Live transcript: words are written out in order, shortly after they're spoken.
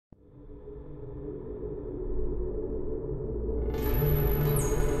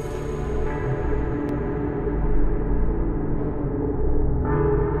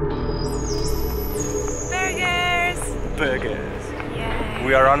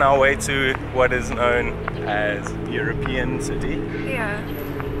We are on our way to what is known as European City. Yeah.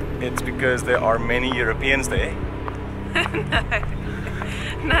 It's because there are many Europeans there. No,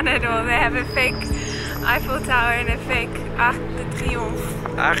 none at all. They have a fake Eiffel Tower and a fake Arc de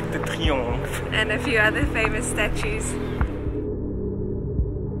Triomphe. Arc de Triomphe. And a few other famous statues.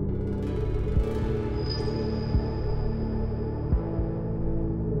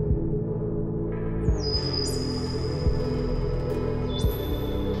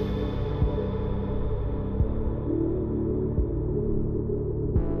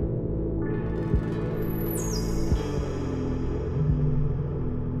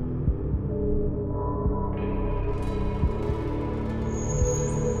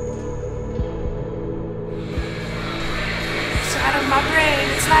 My brain,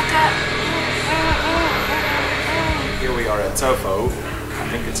 it's like a... Here we are at Tofo, I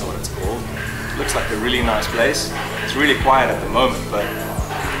think it's what it's called. Looks like a really nice place. It's really quiet at the moment, but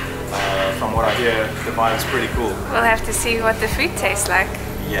from what I hear, the vibe's pretty cool. We'll have to see what the food tastes like.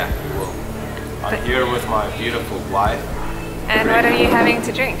 Yeah, we will. I'm here with my beautiful wife. And what are you having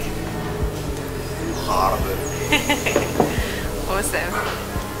to drink? Part of it. Awesome.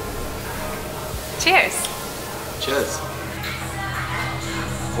 Cheers. Cheers.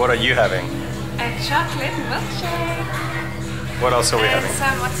 What are you having? A chocolate milkshake. What else are we and having?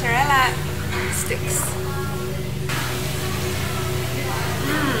 Some mozzarella sticks.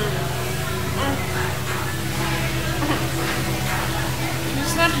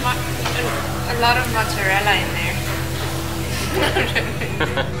 There's not a lot of mozzarella in there.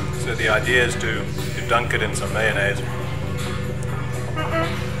 So the idea is to dunk it in some mayonnaise.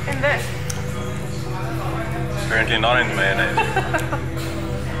 In this. Apparently not in mayonnaise.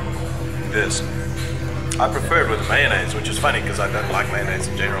 This. I prefer it with mayonnaise, which is funny because I don't like mayonnaise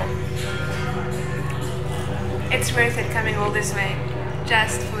in general. It's worth it coming all this way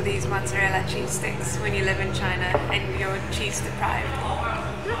just for these mozzarella cheese sticks when you live in China and you're cheese deprived.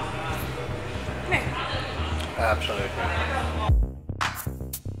 No. Absolutely.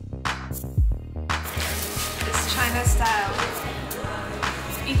 It's China style.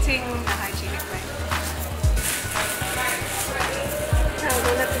 Eating the hygienic way. Now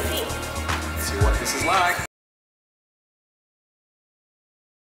we'll let them eat. See what this is like.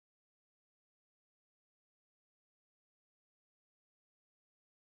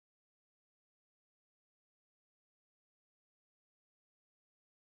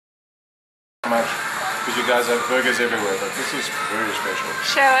 Much because you guys have burgers everywhere, but this is very special.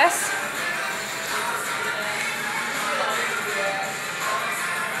 Show us.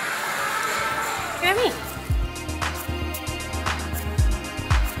 Yummy.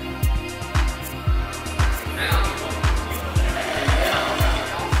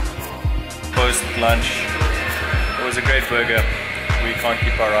 Post-lunch, it was a great burger. We can't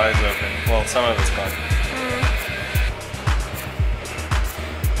keep our eyes open. Well, some of us can't.